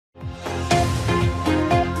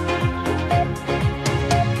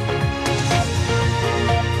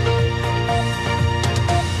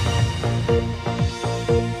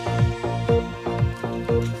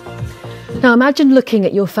Now imagine looking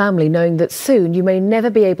at your family knowing that soon you may never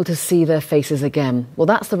be able to see their faces again. Well,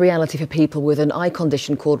 that's the reality for people with an eye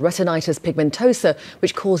condition called retinitis pigmentosa,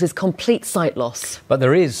 which causes complete sight loss. But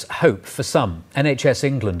there is hope for some. NHS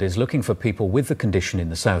England is looking for people with the condition in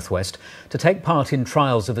the southwest to take part in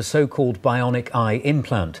trials of a so-called bionic eye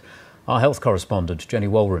implant. Our health correspondent, Jenny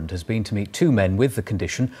Walrand, has been to meet two men with the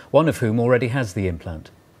condition, one of whom already has the implant.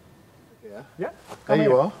 Yeah. There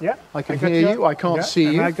you are. Yeah. I can hear you. I can't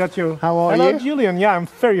see you. I got you. How are Hello, you? Julian. Yeah, I'm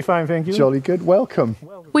very fine, thank you. Jolly good. Welcome.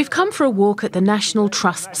 We've come for a walk at the National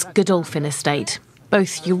Trust's Godolphin estate.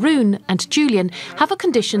 Both Jeroen and Julian have a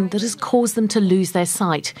condition that has caused them to lose their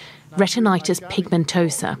sight, retinitis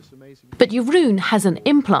pigmentosa. But Jeroen has an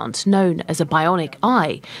implant known as a bionic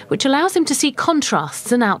eye, which allows him to see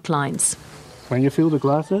contrasts and outlines. When you feel the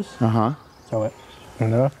glasses, so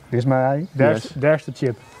this is my eye. There's the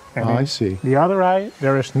chip. And I see. The other eye,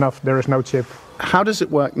 there is no chip. How does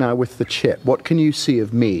it work now with the chip? What can you see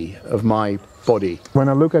of me, of my body? When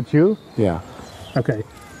I look at you, Yeah. okay,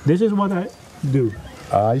 this is what I do.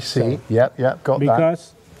 I see. So, Yep, got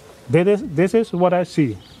because this is what I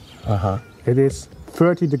see. that. It is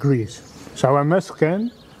 30 degrees. So I must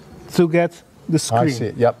scan to get the screen. I see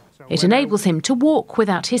it. Yep. It enables him to walk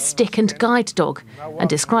without his stick and guide dog and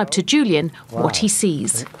describe to Julian what he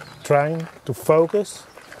sees. Trying to focus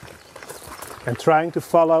and trying to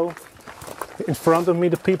follow. In front of me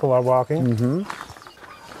the people are walking.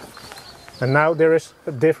 And now there is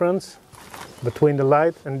a difference between the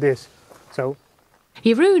light and this. So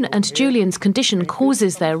Jeroen and Julian's condition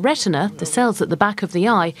causes their retina, the cells at the back of the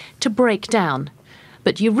eye, to break down.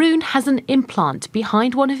 But Jeroen has an implant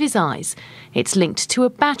behind one of his eyes. It's linked to a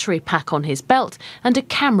battery pack on his belt and a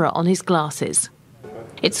camera on his glasses.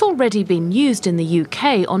 It's already been used in the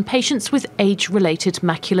UK on patients with age-related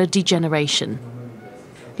macular degeneration.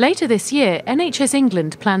 Later this year, NHS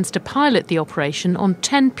England plans to pilot the operation on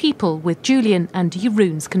 10 people with Julian and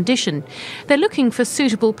Jeroen's condition. They're looking for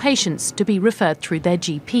suitable patients to be referred through their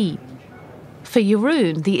GP. For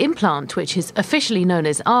Jeroen, the implant, which is officially known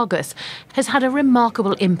as Argus, has had a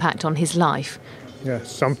remarkable impact on his life. yeah,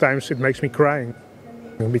 sometimes it makes me crying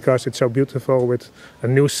because it's so beautiful with a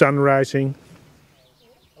new sun rising.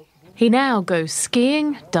 He now goes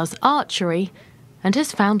skiing, does archery, and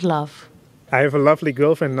has found love. I have a lovely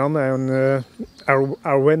girlfriend, Nanda, and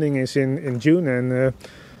our wedding is in June,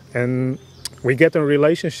 and we get a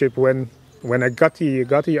relationship when I got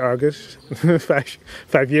the Argus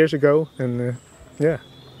 5 years ago, and yeah.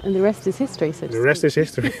 And the rest is history, so to The rest speak. is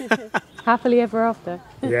history. Happily ever after.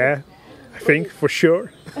 Yeah, I think for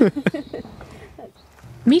sure.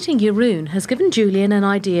 Meeting Jeroen has given Julian an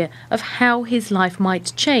idea of how his life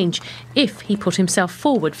might change if he put himself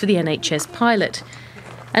forward for the NHS pilot.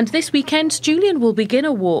 And this weekend, Julian will begin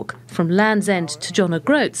a walk from Land's End to John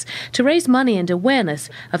O'Groats to raise money and awareness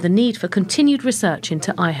of the need for continued research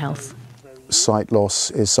into eye health. Sight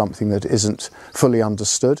loss is something that isn't fully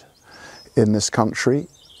understood in this country,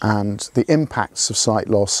 and the impacts of sight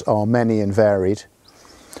loss are many and varied.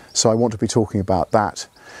 So I want to be talking about that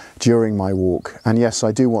during my walk. And yes,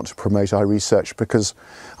 I do want to promote eye research because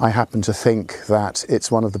I happen to think that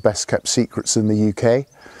it's one of the best kept secrets in the UK.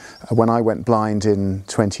 When I went blind in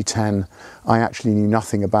 2010, I actually knew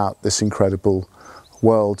nothing about this incredible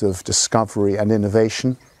world of discovery and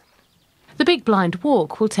innovation. The Big Blind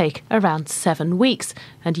Walk will take around 7 weeks,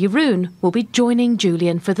 and Jeroen will be joining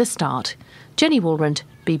Julian for the start. Jenny Walrand,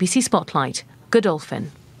 BBC Spotlight,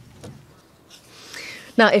 Godolphin.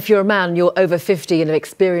 Now, if you're a man, you're over 50 and have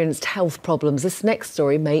experienced health problems, this next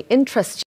story may interest you.